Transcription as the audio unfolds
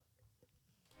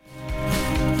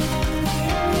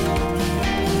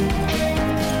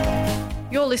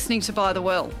listening to By the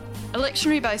Well, a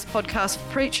lectionary-based podcast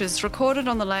for preachers recorded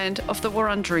on the land of the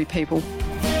Wurundjeri people.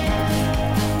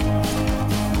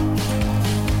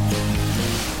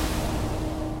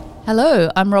 Hello,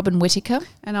 I'm Robin Whittaker.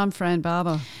 And I'm Fran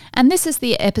Barber. And this is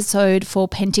the episode for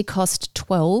Pentecost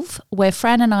 12, where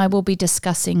Fran and I will be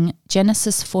discussing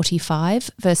Genesis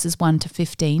 45, verses 1 to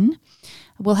 15.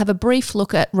 We'll have a brief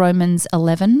look at Romans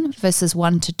 11, verses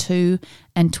 1 to 2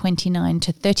 and 29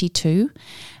 to 32,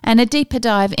 and a deeper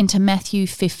dive into Matthew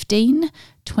 15,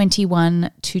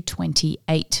 21 to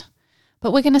 28.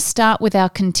 But we're going to start with our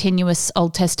continuous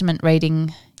Old Testament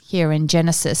reading here in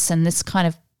Genesis, and this kind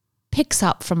of picks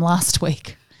up from last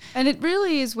week. And it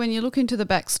really is, when you look into the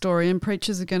backstory, and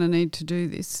preachers are going to need to do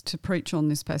this to preach on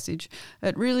this passage,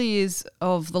 it really is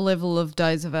of the level of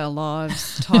Days of Our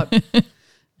Lives type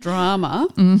drama.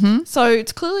 Mm-hmm. So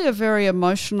it's clearly a very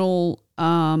emotional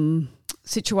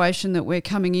situation that we're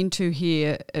coming into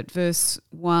here at verse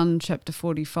 1, chapter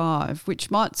 45, which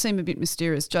might seem a bit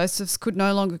mysterious. Joseph could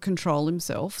no longer control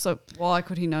himself. So why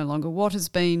could he no longer? What has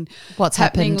been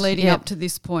happening leading up to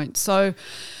this point? So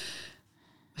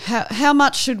how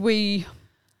much should we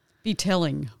be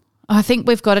telling? I think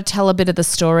we've got to tell a bit of the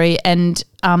story, and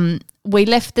we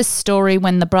left this story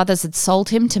when the brothers had sold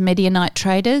him to Midianite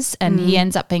traders, and he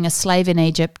ends up being a slave in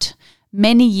Egypt.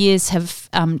 Many years have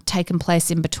taken place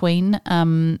in between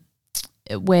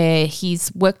where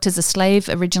he's worked as a slave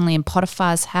originally in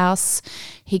Potiphar's house.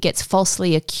 He gets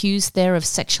falsely accused there of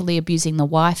sexually abusing the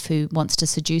wife who wants to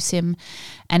seduce him,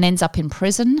 and ends up in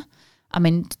prison. I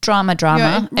mean, drama,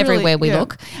 really, everywhere we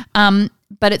look.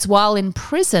 But it's while in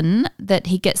prison that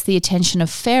he gets the attention of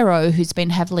Pharaoh, who's been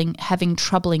having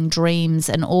troubling dreams,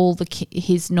 and all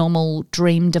his normal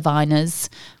dream diviners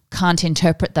can't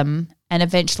interpret them. And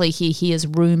eventually he hears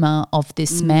rumour of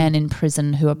this man in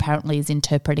prison who apparently is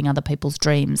interpreting other people's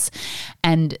dreams.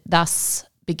 And thus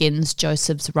begins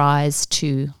Joseph's rise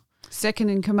to second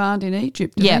in command in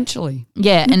Egypt eventually.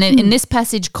 Yeah, and in this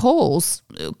passage called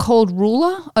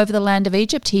ruler over the land of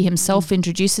Egypt. He himself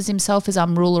introduces himself as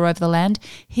I'm ruler over the land.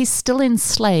 He's still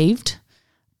enslaved,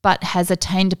 but has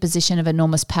attained a position of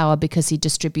enormous power because he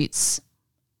distributes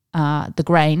the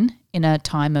grain in a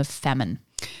time of famine.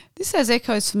 This has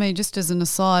echoes for me, just as an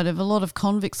aside, of a lot of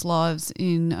convicts' lives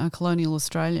in colonial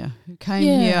Australia who came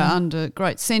here under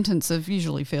great sentence of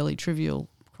usually fairly trivial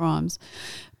crimes,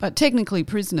 but technically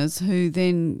prisoners who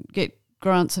then get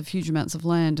grants of huge amounts of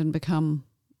land and become,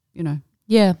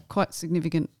 quite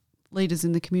significant leaders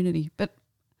in the community. But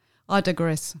I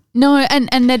digress. No,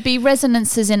 and there'd be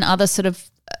resonances in other sort of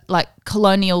like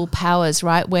colonial powers,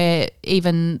 right, where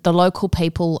even the local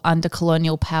people under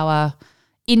colonial power,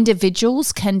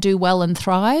 individuals can do well and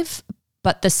thrive,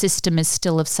 but the system is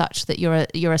still of such that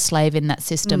you're a slave in that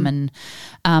system.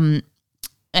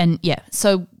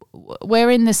 So we're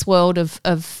in this world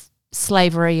of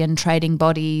slavery and trading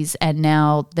bodies, and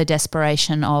now the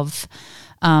desperation of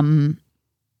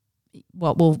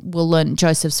what we'll learn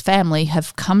Joseph's family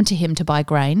have come to him to buy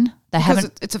grain.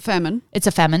 It's a famine. It's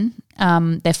a famine.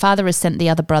 Their father has sent the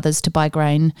other brothers to buy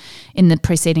grain in the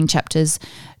preceding chapters.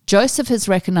 Joseph has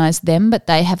recognised them, but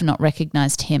they have not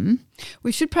recognised him.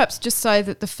 We should perhaps just say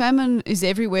that the famine is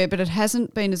everywhere, but it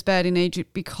hasn't been as bad in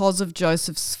Egypt because of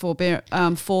Joseph's for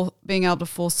being able to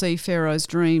foresee Pharaoh's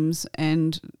dreams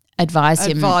and advise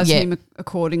him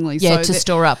accordingly. Yeah, to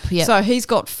store up. Yeah. So he's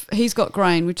got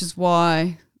grain, which is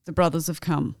why the brothers have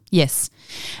come. Yes.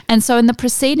 And so in the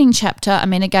preceding chapter, I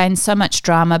mean, again, so much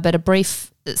drama, but a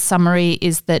brief summary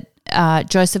is that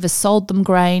Joseph has sold them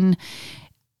grain.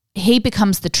 He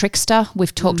becomes the trickster.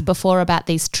 We've talked before about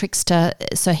these trickster.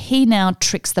 So he now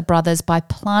tricks the brothers by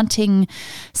planting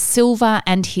silver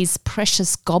and his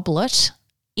precious goblet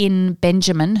in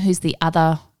Benjamin, who's the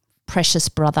other precious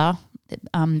brother,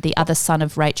 the other son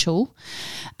of Rachel,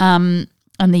 and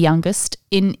the youngest,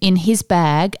 in his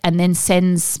bag, and then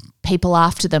sends people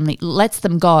after them. He lets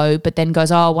them go, but then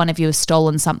goes, oh, one of you has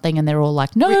stolen something, and they're all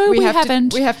like, no, we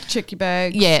haven't. We have to check your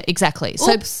bag. Yeah, exactly. Oops.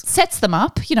 So sets them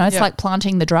up, it's like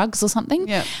planting the drugs or something.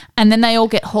 Yeah. And then they all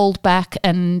get hauled back,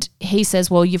 and he says,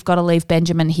 well, you've got to leave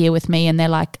Benjamin here with me. And they're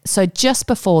like, so just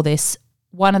before this,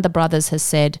 one of the brothers has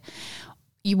said,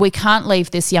 we can't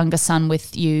leave this younger son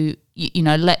with you.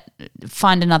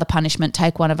 Find another punishment,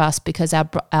 take one of us, because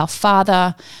our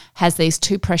father has these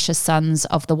two precious sons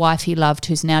of the wife he loved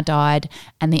who's now died,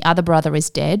 and the other brother is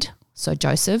dead, so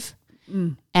Joseph,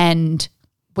 and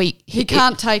he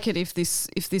can't take it if this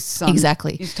son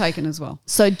is taken as well.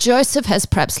 So Joseph has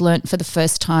perhaps learnt for the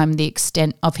first time the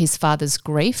extent of his father's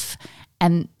grief,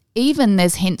 and even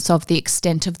there's hints of the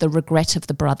extent of the regret of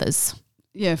the brothers.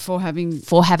 for having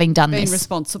done been this.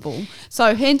 responsible.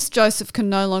 So hence Joseph can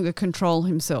no longer control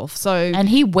himself. So and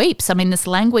he weeps. I mean, this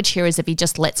language here is if he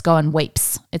just lets go and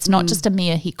weeps. It's not just a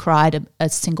mere he cried a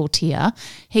single tear.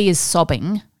 He is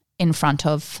sobbing in front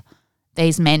of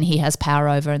these men he has power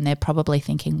over, and they're probably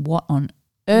thinking, what on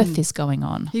earth is going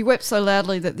on? He wept so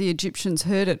loudly that the Egyptians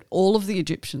heard it. All of the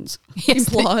Egyptians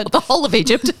implied. The whole of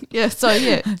Egypt.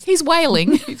 He's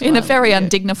wailing in a very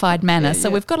undignified manner. So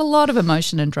we've got a lot of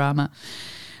emotion and drama.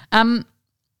 And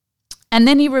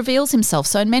then he reveals himself.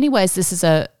 So in many ways, this is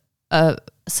a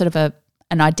sort of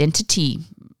an identity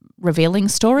revealing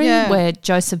story where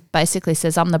Joseph basically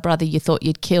says, I'm the brother you thought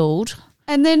you'd killed.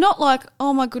 And they're not like,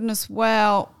 oh my goodness,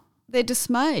 wow. They're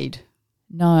dismayed.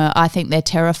 No, I think they're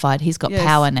terrified. He's got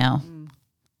power now.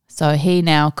 So he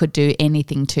now could do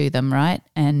anything to them, right?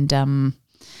 And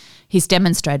he's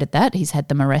demonstrated that. He's had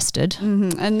them arrested.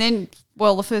 Mm-hmm. And then,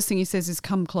 the first thing he says is,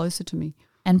 come closer to me.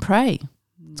 And pray.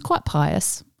 It's quite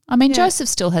pious. I mean, Joseph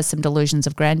still has some delusions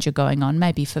of grandeur going on,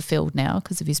 maybe fulfilled now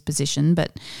because of his position,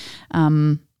 but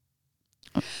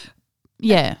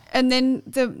yeah. And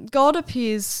then God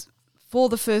appears for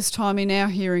the first time in our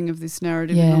hearing of this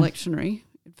narrative in the lectionary,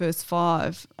 verse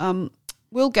 5.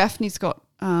 Will Gaffney's got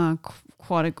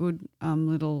quite a good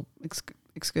little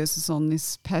excursus on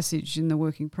this passage in the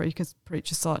Working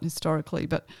Preacher site historically,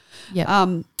 but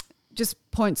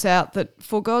just points out that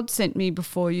for God sent me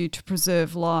before you to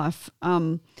preserve life.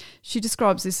 She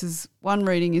describes this as, one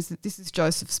reading is that this is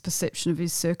Joseph's perception of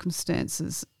his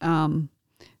circumstances,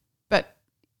 but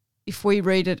if we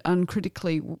read it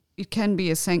uncritically, it can be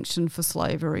a sanction for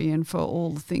slavery and for all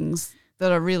the things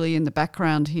that are really in the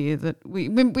background here, that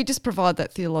we just provide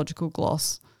that theological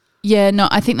gloss. Yeah, no,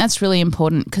 I think that's really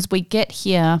important because we get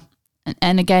here,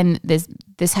 and again,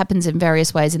 this happens in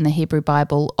various ways in the Hebrew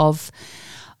Bible, of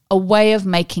a way of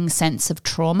making sense of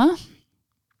trauma,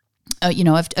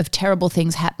 of terrible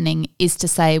things happening, is to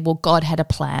say, well, God had a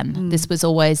plan. This was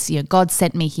always, God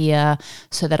sent me here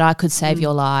so that I could save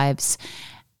your lives.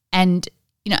 And,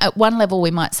 at one level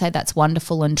we might say that's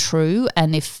wonderful and true,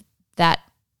 and if that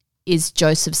is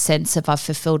Joseph's sense of I've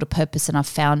fulfilled a purpose and I've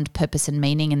found purpose and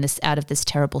meaning in this out of this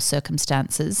terrible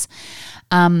circumstances.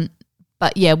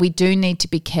 But we do need to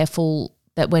be careful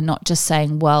that we're not just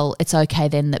saying, well, it's okay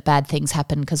then that bad things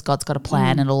happen because God's got a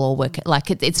plan and it'll all work. Like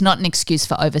it's not an excuse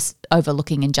for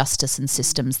overlooking injustice and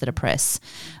systems that oppress,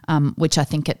 which I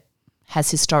think it has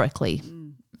historically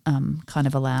kind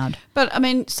of allowed. But I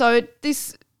mean, so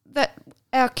that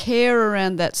our care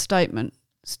around that statement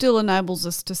still enables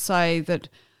us to say that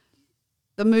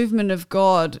the movement of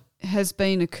God has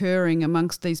been occurring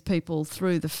amongst these people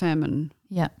through the famine,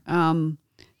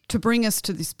 to bring us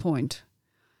to this point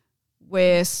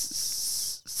where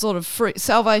sort of free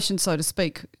salvation, so to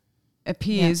speak,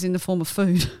 appears in the form of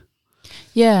food.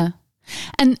 Yeah.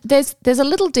 And there's a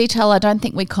little detail I don't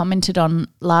think we commented on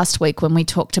last week when we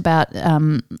talked about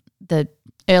the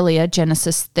earlier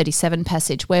Genesis 37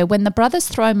 passage, where when the brothers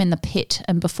throw him in the pit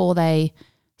and before they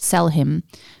sell him,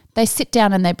 they sit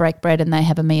down and they break bread and they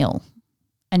have a meal,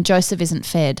 and Joseph isn't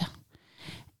fed.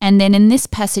 And then in this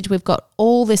passage we've got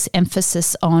all this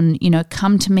emphasis on,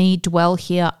 come to me, dwell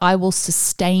here, I will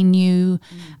sustain you.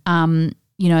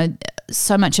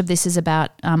 So much of this is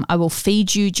about I will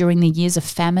feed you during the years of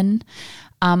famine.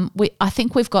 I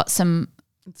think we've got some,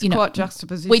 it's quite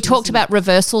juxtaposition. We talked about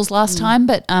reversals last time,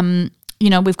 but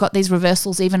we've got these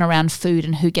reversals even around food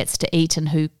and who gets to eat and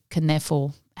who can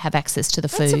therefore have access to the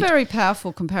food. That's a very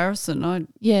powerful comparison.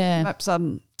 Perhaps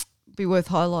be worth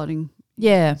highlighting.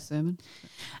 Yeah. In the sermon.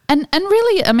 And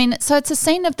really, I mean, so it's a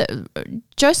scene of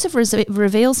Joseph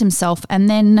reveals himself, and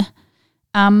then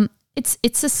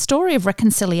it's a story of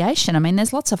reconciliation. I mean,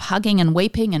 there's lots of hugging and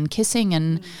weeping and kissing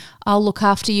and I'll look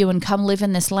after you and come live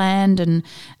in this land, and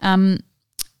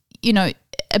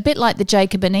a bit like the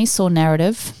Jacob and Esau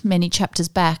narrative many chapters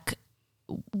back,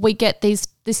 we get this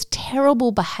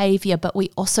terrible behaviour, but we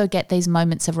also get these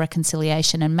moments of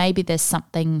reconciliation, and maybe there's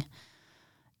something,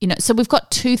 so we've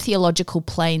got two theological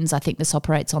planes I think this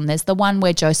operates on. There's the one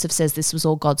where Joseph says this was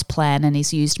all God's plan and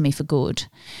he's used me for good,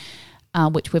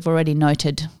 which we've already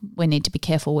noted we need to be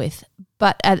careful with.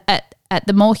 But at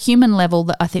the more human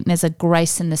level, I think there's a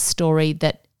grace in this story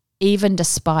that even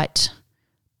despite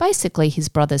basically his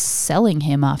brothers selling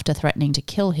him after threatening to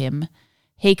kill him,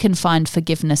 he can find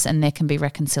forgiveness and there can be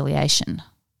reconciliation.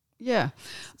 Yeah.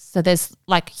 So there's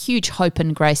like huge hope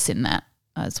and grace in that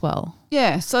as well.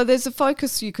 Yeah, so there's a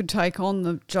focus you could take on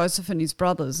the Joseph and his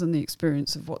brothers and the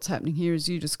experience of what's happening here as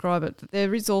you describe it. But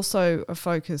there is also a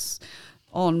focus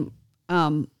on,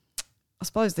 I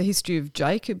suppose, the history of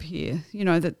Jacob here,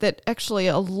 that actually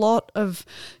a lot of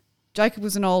Jacob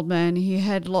was an old man. He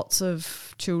had lots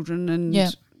of children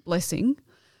and blessing,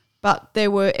 but there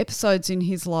were episodes in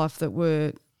his life that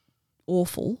were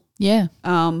awful. Yeah.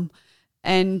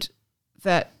 And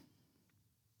that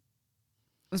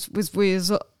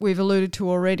we've alluded to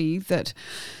already, that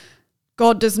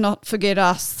God does not forget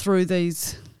us through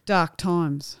these dark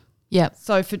times. Yeah.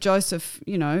 So for Joseph,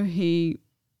 he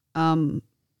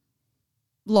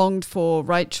longed for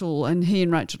Rachel, and he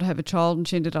and Rachel to have a child, and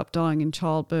she ended up dying in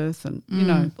childbirth,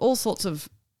 and all sorts of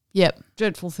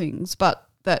dreadful things. But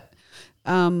that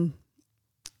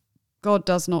God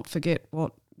does not forget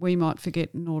what we might forget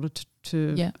in order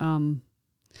to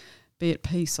be at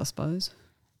peace, I suppose.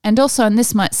 And also, and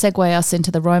this might segue us into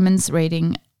the Romans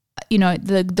reading,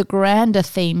 the grander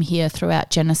theme here throughout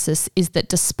Genesis is that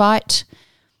despite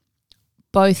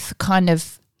both kind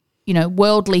of,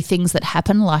 worldly things that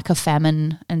happen like a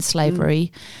famine and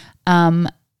slavery,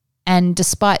 and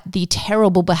despite the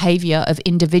terrible behaviour of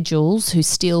individuals who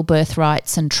steal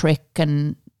birthrights and trick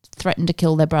and threaten to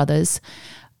kill their brothers,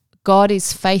 God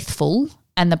is faithful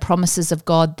and the promises of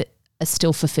God are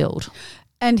still fulfilled.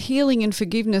 And healing and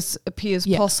forgiveness appears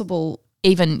possible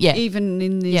even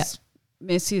in these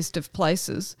messiest of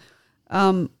places.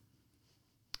 And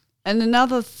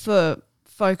another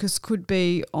focus could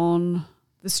be on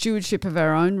the stewardship of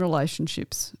our own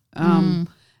relationships. And,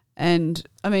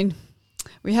 I mean,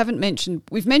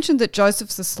 we've mentioned that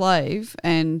Joseph's a slave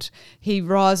and he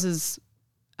rises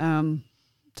to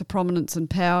prominence and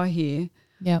power here.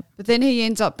 Yep. But then he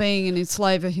ends up being an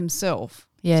enslaver himself.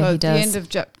 Yeah, so he at does. the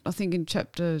end of, I think in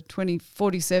chapter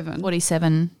 47,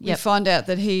 47, we find out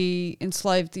that he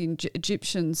enslaved the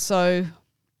Egyptians. So,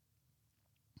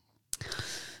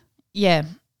 yeah,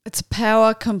 it's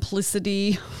power,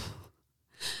 complicity,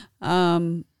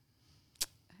 how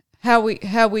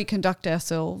we conduct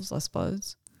ourselves, I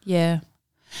suppose. Yeah,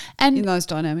 and in those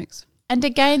dynamics. And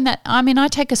again, I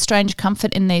take a strange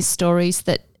comfort in these stories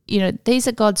that, these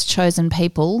are God's chosen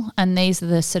people, and these are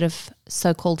the sort of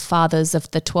so-called fathers of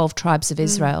the 12 tribes of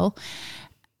Israel.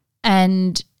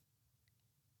 But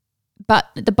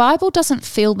the Bible doesn't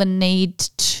feel the need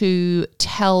to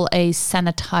tell a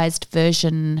sanitized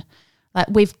version. Like,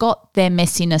 we've got their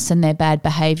messiness and their bad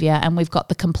behavior, and we've got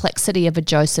the complexity of a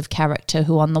Joseph character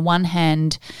who, on the one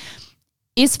hand,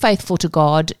 is faithful to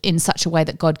God in such a way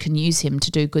that God can use him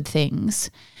to do good things,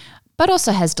 but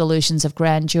also has delusions of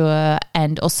grandeur,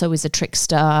 and also is a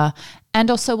trickster,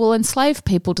 and also will enslave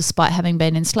people despite having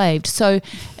been enslaved. So,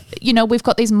 we've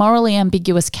got these morally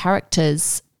ambiguous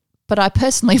characters, but I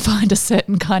personally find a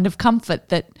certain kind of comfort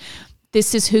that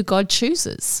this is who God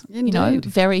chooses. Indeed.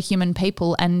 Very human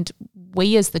people, and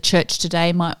we as the church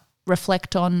today might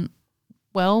reflect on,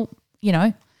 throwing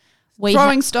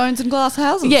stones in glass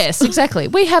houses. Yes, exactly.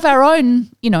 We have our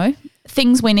own,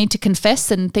 things we need to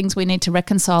confess and things we need to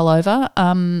reconcile over.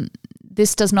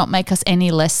 This does not make us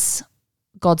any less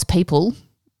God's people.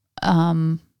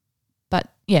 But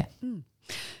yeah.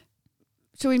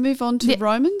 Shall we move on to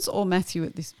Romans or Matthew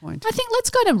at this point? I think let's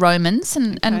go to Romans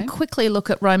and quickly look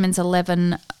at Romans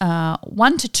 11,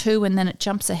 1 to 2, and then it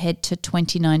jumps ahead to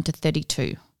 29 to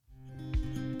 32.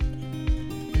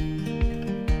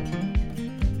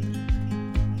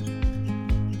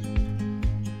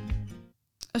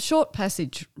 A short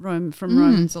passage from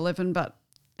Romans 11, but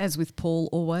as with Paul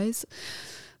always,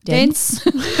 dense.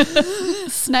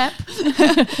 Snap.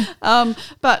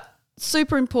 But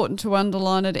super important to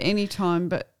underline at any time,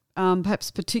 but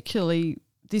perhaps particularly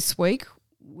this week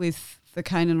with the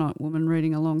Canaanite woman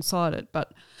reading alongside it.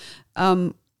 But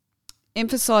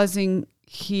emphasising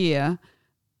here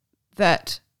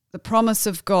that the promise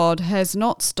of God has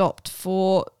not stopped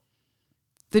for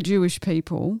the Jewish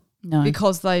people. No.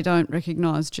 Because they don't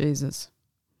recognise Jesus.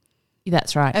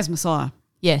 That's right. As Messiah.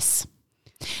 Yes.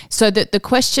 So the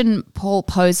question Paul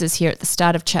poses here at the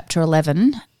start of chapter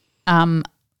 11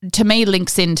 to me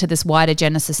links into this wider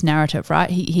Genesis narrative,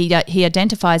 right? He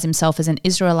identifies himself as an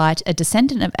Israelite, a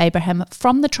descendant of Abraham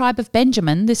from the tribe of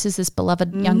Benjamin. This is his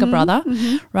beloved younger brother,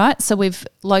 right? So we've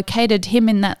located him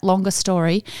in that longer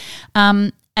story.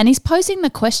 And he's posing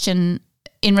the question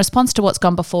in response to what's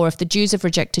gone before. If the Jews have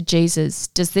rejected Jesus,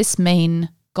 does this mean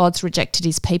God's rejected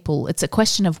his people? It's a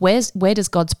question of where does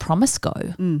God's promise go,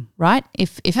 right?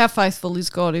 If how faithful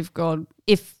is God if God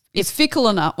is fickle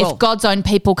enough? If God's own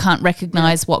people can't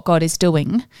recognise what God is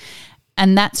doing,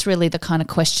 and that's really the kind of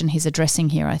question he's addressing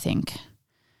here, I think.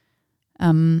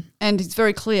 And it's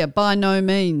very clear, by no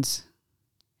means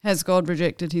has God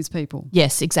rejected his people.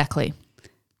 Yes, exactly.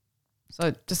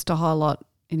 So just to highlight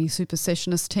any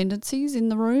supersessionist tendencies in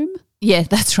the room. Yeah,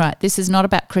 that's right. This is not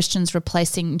about Christians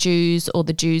replacing Jews or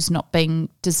the Jews not being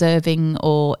deserving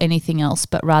or anything else,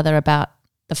 but rather about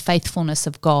the faithfulness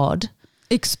of God.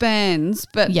 Expands,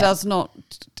 but does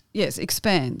not,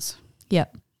 expands. Yeah.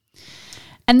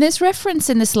 And there's reference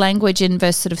in this language in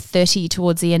verse sort of 30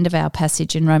 towards the end of our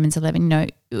passage in Romans 11,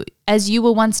 as you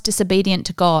were once disobedient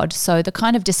to God. So the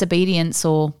kind of disobedience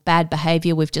or bad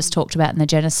behavior we've just talked about in the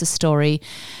Genesis story,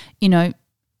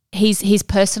 he's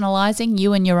personalizing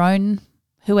you and your own,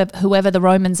 whoever the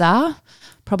Romans are,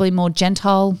 probably more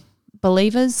Gentile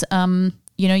believers.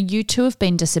 You too have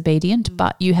been disobedient,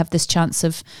 but you have this chance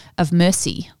of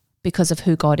mercy because of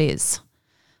who God is.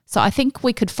 So I think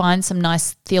we could find some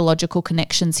nice theological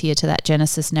connections here to that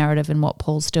Genesis narrative and what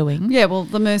Paul's doing. Yeah, well,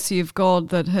 the mercy of God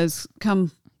that has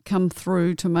come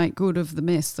through to make good of the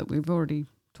mess that we've already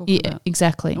talked about. Yeah,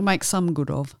 exactly. Or make some good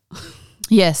of.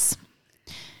 Yes.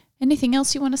 Anything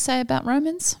else you want to say about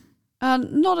Romans?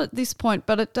 Not at this point,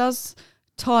 but it does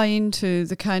tie into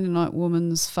the Canaanite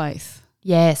woman's faith.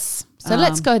 Yes. So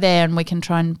let's go there and we can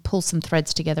try and pull some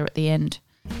threads together at the end.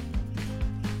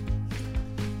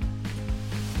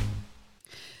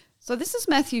 So this is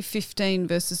Matthew 15,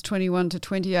 verses 21 to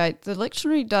 28. The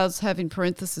lectionary does have in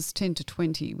parenthesis 10 to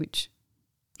 20, which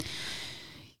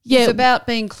is about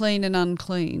being clean and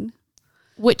unclean.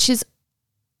 Which is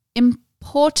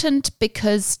important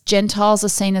because Gentiles are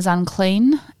seen as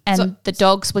unclean, and the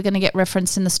dogs we're going to get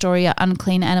referenced in the story are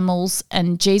unclean animals,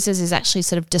 and Jesus is actually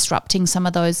sort of disrupting some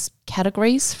of those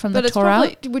categories from the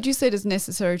Torah. But would you say it is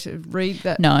necessary to read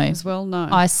that No. as well? No.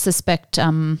 I suspect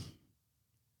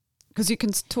because you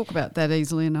can talk about that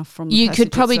easily enough from the you passage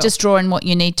could probably itself. just draw in what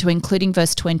you need to, including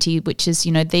verse 20, which is,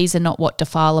 these are not what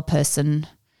defile a person,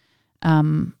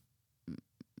 to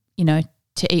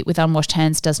eat with unwashed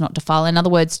hands does not defile. In other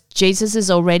words, Jesus is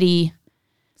already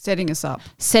setting us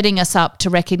up to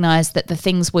recognize that the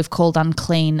things we've called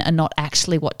unclean are not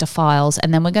actually what defiles.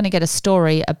 And then we're going to get a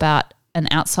story about an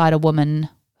outsider woman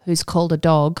who's called a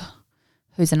dog,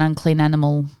 who's an unclean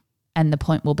animal, and the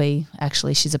point will be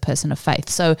actually she's a person of faith.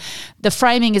 So the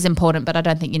framing is important, but I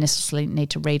don't think you necessarily need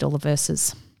to read all the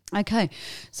verses. Okay.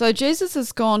 So Jesus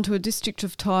has gone to a district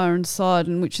of Tyre and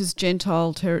Sidon, which is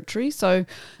Gentile territory. So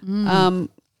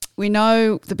we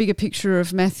know the bigger picture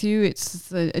of Matthew.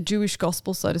 It's a Jewish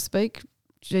gospel, so to speak.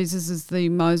 Jesus is the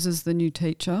Moses, the new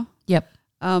teacher. Yep.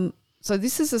 So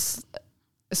this is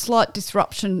a slight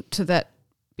disruption to that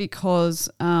because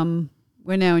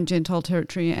we're now in Gentile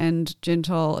territory and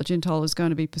a Gentile is going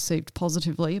to be perceived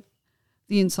positively,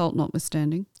 the insult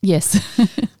notwithstanding. Yes.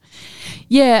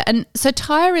 Yeah, and so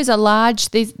Tyre is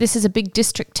this is a big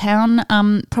district town,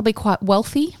 probably quite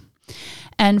wealthy.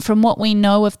 And from what we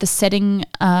know of the setting,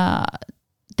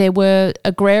 there were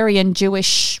agrarian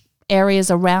Jewish areas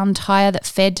around Tyre that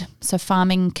fed, so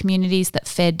farming communities that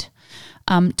fed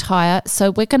Tyre.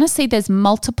 So we're going to see there's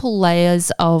multiple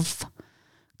layers of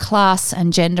class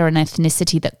and gender and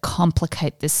ethnicity that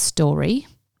complicate this story.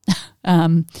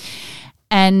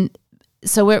 And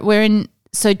so we're in...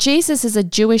 So Jesus is a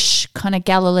Jewish kind of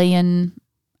Galilean,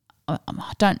 I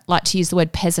don't like to use the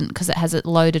word peasant because it has a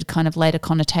loaded kind of later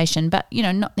connotation, but,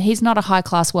 he's not a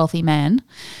high-class wealthy man,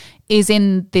 is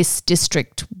in this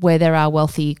district where there are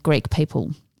wealthy Greek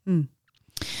people. Mm.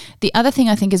 The other thing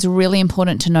I think is really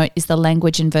important to note is the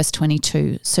language in verse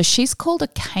 22. So she's called a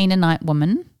Canaanite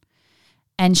woman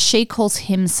and she calls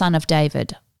him son of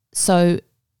David. So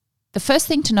the first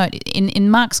thing to note, in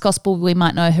Mark's gospel, we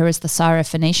might know her as the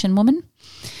Syrophoenician woman.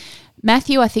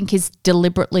 Matthew, I think, is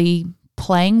deliberately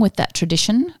playing with that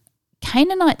tradition.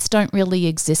 Canaanites don't really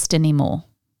exist anymore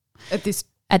at this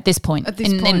point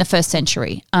in the first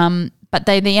century. But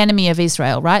they're the enemy of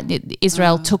Israel, right?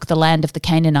 Israel took the land of the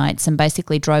Canaanites and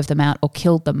basically drove them out or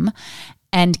killed them.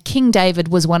 And King David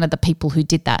was one of the people who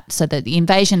did that. So that the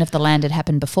invasion of the land had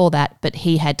happened before that, but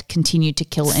he had continued to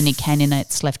kill any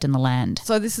Canaanites left in the land.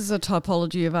 So this is a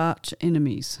typology of arch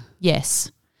enemies.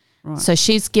 Yes. Right. So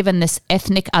she's given this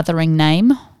ethnic othering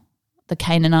name, the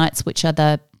Canaanites, which are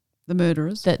the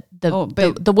murderers,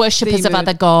 the worshippers of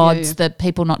other gods, the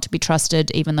people not to be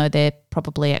trusted, even though they're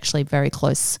probably actually very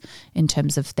close in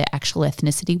terms of their actual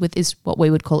ethnicity with what we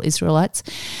would call Israelites.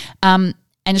 And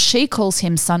she calls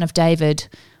him son of David,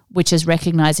 which is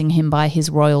recognizing him by his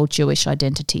royal Jewish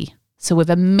identity. So we've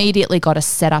immediately got a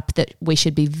setup that we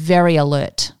should be very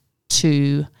alert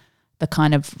to the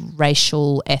kind of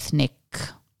racial, ethnic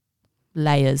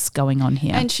layers going on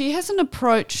here. And she hasn't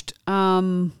approached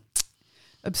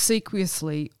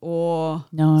obsequiously or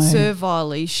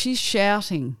servilely. She's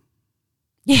shouting.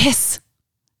 Yes.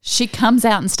 She comes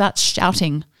out and starts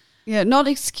shouting. Yeah, not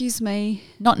excuse me.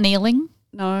 Not kneeling.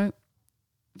 No.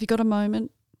 Have you got a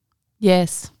moment?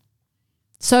 Yes.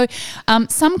 So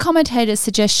some commentators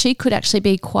suggest she could actually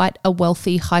be quite a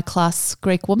wealthy, high-class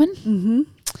Greek woman. Mm-hmm.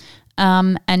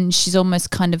 And she's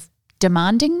almost kind of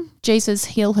demanding Jesus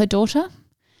heal her daughter.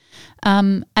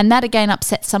 And that again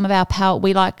upsets some of our power.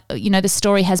 We the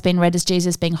story has been read as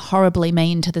Jesus being horribly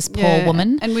mean to this poor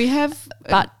woman. And we have...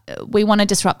 But we want to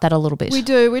disrupt that a little bit. We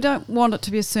do. We don't want it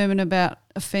to be a sermon about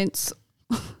offence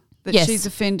that she's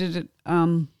offended at.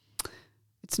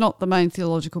 It's not the main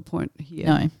theological point here.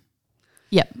 No.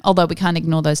 Yep, although we can't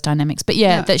ignore those dynamics. But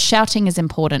that shouting is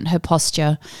important, her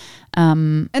posture.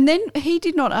 And then he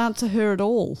did not answer her at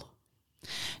all.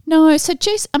 No, so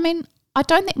Jesus, I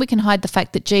don't think we can hide the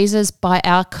fact that Jesus, by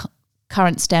our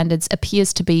current standards,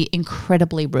 appears to be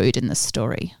incredibly rude in this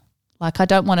story. Like, I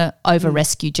don't want to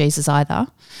over-rescue Jesus either.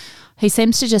 He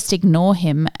seems to just ignore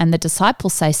him, and the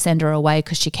disciples say, send her away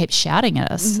because she keeps shouting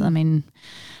at us.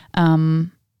 Mm-hmm.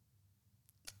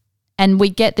 And we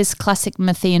get this classic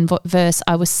Matthean verse,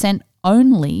 I was sent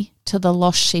only to the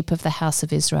lost sheep of the house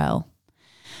of Israel.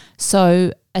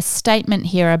 So a statement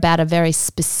here about a very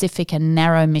specific and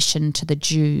narrow mission to the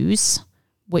Jews,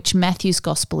 which Matthew's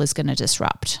gospel is going to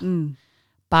disrupt. Mm.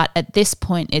 But at this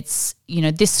point, it's,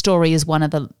 this story is one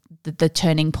of the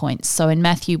turning points. So in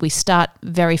Matthew, we start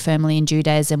very firmly in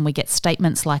Judaism. We get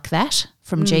statements like that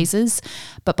from Jesus.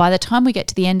 But by the time we get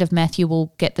to the end of Matthew,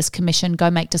 we'll get this commission,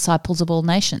 go make disciples of all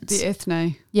nations. The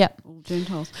ethne. Yep. All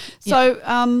Gentiles.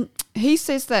 So he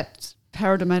says that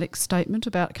paradigmatic statement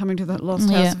about coming to the lost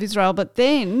house of Israel, but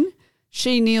then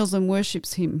she kneels and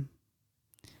worships him.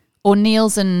 Or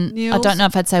kneels. I don't know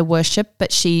if I'd say worship,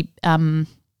 but she...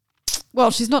 well,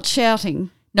 she's not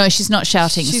shouting. No, she's not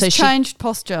shouting. She's changed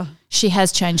posture. She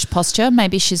has changed posture.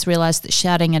 Maybe she's realised that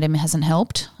shouting at him hasn't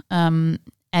helped.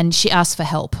 And she asks for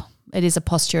help. It is a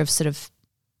posture of sort of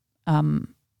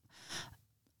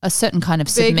a certain kind of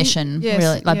submission,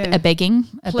 really, like a begging.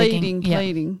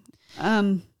 Pleading.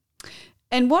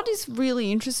 And what is really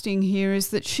interesting here is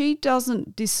that she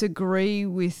doesn't disagree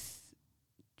with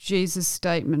Jesus'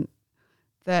 statement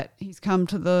that he's come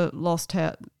to the lost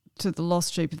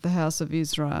sheep of the house of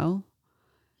Israel,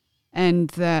 and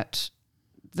that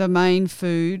the main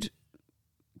food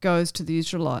goes to the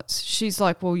Israelites. She's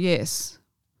like, well, yes.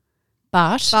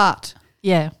 But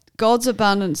God's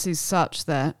abundance is such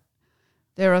that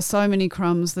there are so many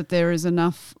crumbs that there is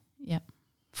enough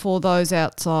for those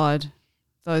outside,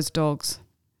 those dogs.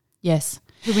 Yes.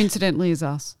 Who incidentally is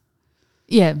us.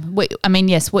 Yeah.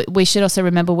 We should also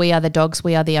remember we are the dogs,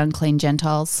 we are the unclean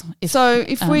Gentiles.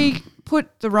 If we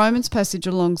put the Romans passage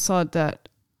alongside that,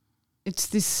 it's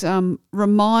this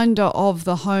reminder of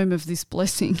the home of this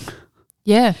blessing.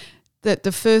 Yeah. That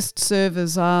the first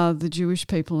servers are the Jewish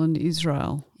people and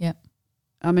Israel. Yeah.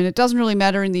 It doesn't really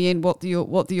matter in the end what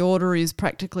the order is,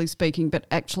 practically speaking, but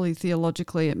actually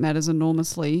theologically it matters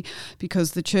enormously,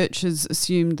 because the church has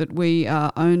assumed that we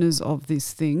are owners of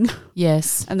this thing.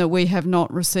 Yes. And that we have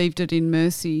not received it in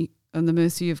mercy and the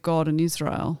mercy of God and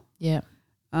Israel. Yeah.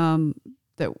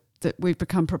 That we've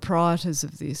become proprietors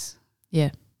of this.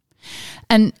 Yeah.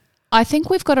 And I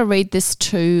think we've got to read this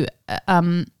too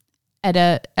at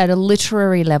a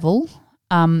literary level.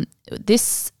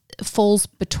 This falls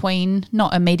between,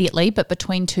 not immediately, but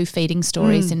between two feeding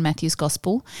stories in Matthew's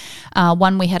gospel.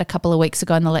 One we had a couple of weeks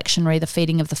ago in the lectionary, the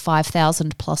feeding of the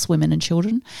 5,000 plus women and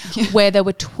children, where there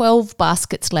were 12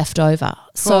 baskets left over.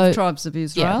 12 tribes of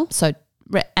Israel. Yeah,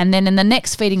 and then in the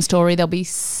next feeding story, there'll be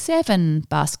 7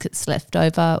 baskets left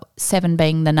over, 7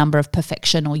 being the number of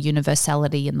perfection or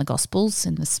universality in the Gospels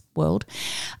in this world.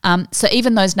 So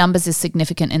even those numbers is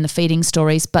significant in the feeding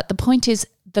stories, but the point is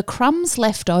the crumbs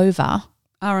left over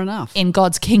are enough in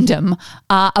God's kingdom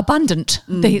are abundant.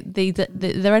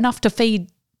 They're enough to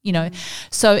feed,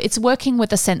 So it's working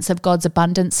with a sense of God's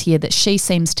abundance here that she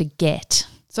seems to get.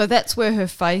 So that's where her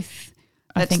faith,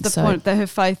 point, that her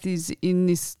faith is in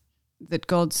this, that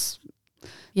God's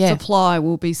supply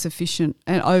will be sufficient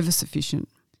and over-sufficient.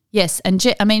 Yes, and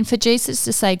for Jesus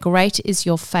to say, great is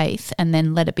your faith, and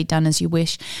then let it be done as you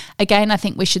wish. Again, I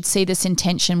think we should see this in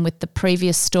tension with the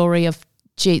previous story of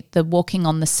the walking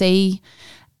on the sea,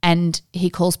 and he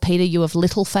calls Peter, you have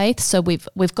little faith. So we've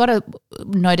got to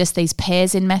notice these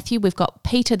pairs in Matthew. We've got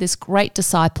Peter, this great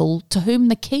disciple, to whom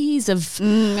the keys of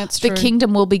the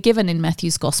kingdom will be given in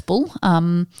Matthew's gospel,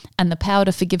 and the power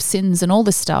to forgive sins and all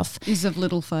this stuff. Is of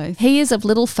little faith. He is of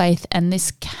little faith, and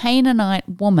this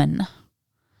Canaanite woman,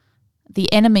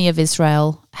 the enemy of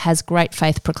Israel, has great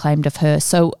faith proclaimed of her.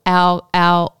 So all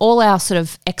our sort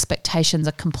of expectations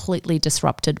are completely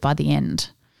disrupted by the end.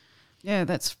 Yeah,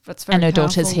 that's very and her powerful.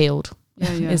 daughter's healed.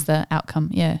 Yeah. Is the outcome.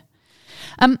 Yeah.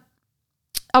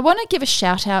 I want to give a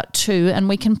shout out to, and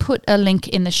we can put a link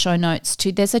in the show notes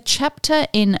to, there's a chapter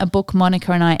in a book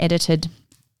Monica and I edited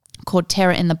called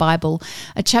Terror in the Bible,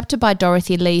 a chapter by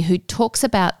Dorothy Lee who talks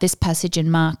about this passage in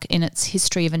Mark in its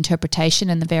history of interpretation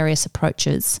and the various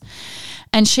approaches.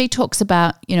 And she talks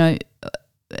about,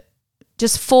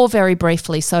 just 4 very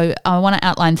briefly. So I want to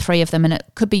outline 3 of them, and it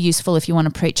could be useful if you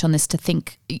want to preach on this to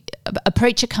think. A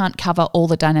preacher can't cover all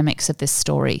the dynamics of this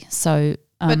story. So,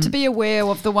 but to be aware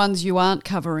of the ones you aren't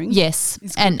covering. Yes,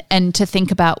 and to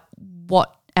think about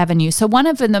what avenue. So one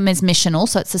of them is missional.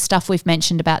 So it's the stuff we've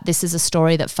mentioned about this is a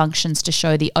story that functions to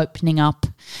show the opening up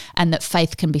and that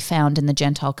faith can be found in the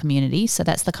Gentile community. So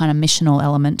that's the kind of missional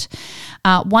element.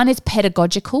 One is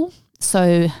pedagogical.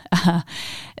 So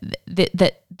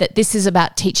that this is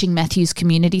about teaching Matthew's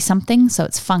community something. So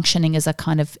it's functioning as a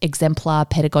kind of exemplar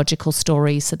pedagogical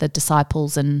story so the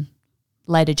disciples and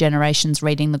later generations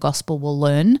reading the gospel will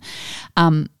learn.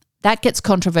 That gets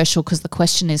controversial because the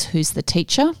question is, who's the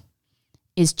teacher?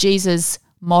 Is Jesus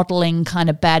modelling kind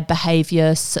of bad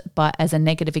behaviour as a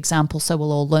negative example so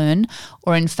we'll all learn?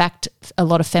 Or in fact, a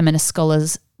lot of feminist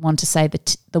scholars want to say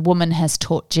that the woman has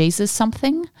taught Jesus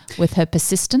something with her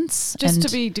persistence. Just to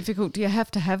be difficult, do you have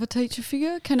to have a teacher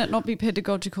figure? Can it not be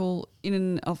pedagogical in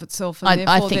and of itself and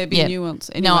therefore there be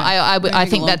nuance? Anyway, no, I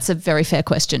think that's a very fair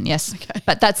question, yes. Okay.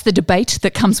 But that's the debate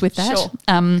that comes with that.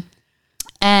 Sure.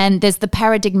 And there's the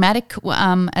paradigmatic,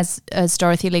 as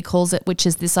Dorothy Lee calls it, which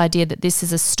is this idea that this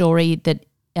is a story that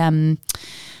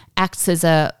acts as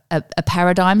a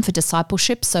paradigm for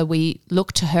discipleship. So we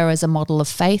look to her as a model of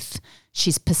faith.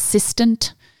 She's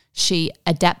persistent. She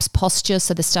adapts posture.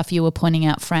 So the stuff you were pointing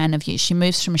out, Fran, she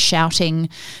moves from shouting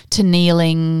to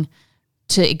kneeling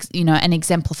to, and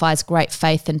exemplifies great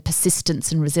faith and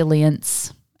persistence and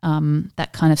resilience, that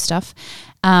kind of stuff.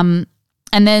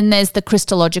 And then there's the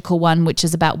Christological one, which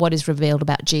is about what is revealed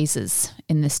about Jesus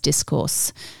in this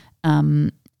discourse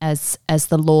as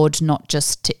the Lord, not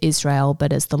just to Israel,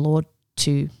 but as the Lord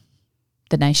to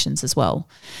the nations as well.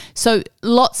 So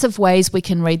lots of ways we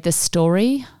can read this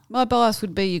story. My bias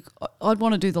would be I'd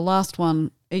want to do the last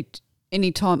one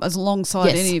any time as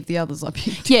alongside any of the others I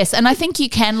picked. Yes, and I think you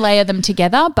can layer them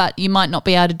together, but you might not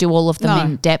be able to do all of them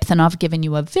in depth, and I've given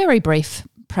you a very brief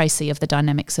précis of the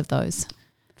dynamics of those.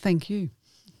 Thank you.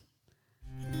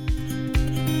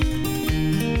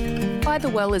 By the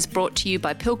Well is brought to you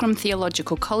by Pilgrim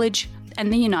Theological College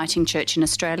and the Uniting Church in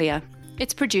Australia.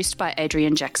 It's produced by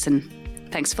Adrian Jackson.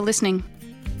 Thanks for listening.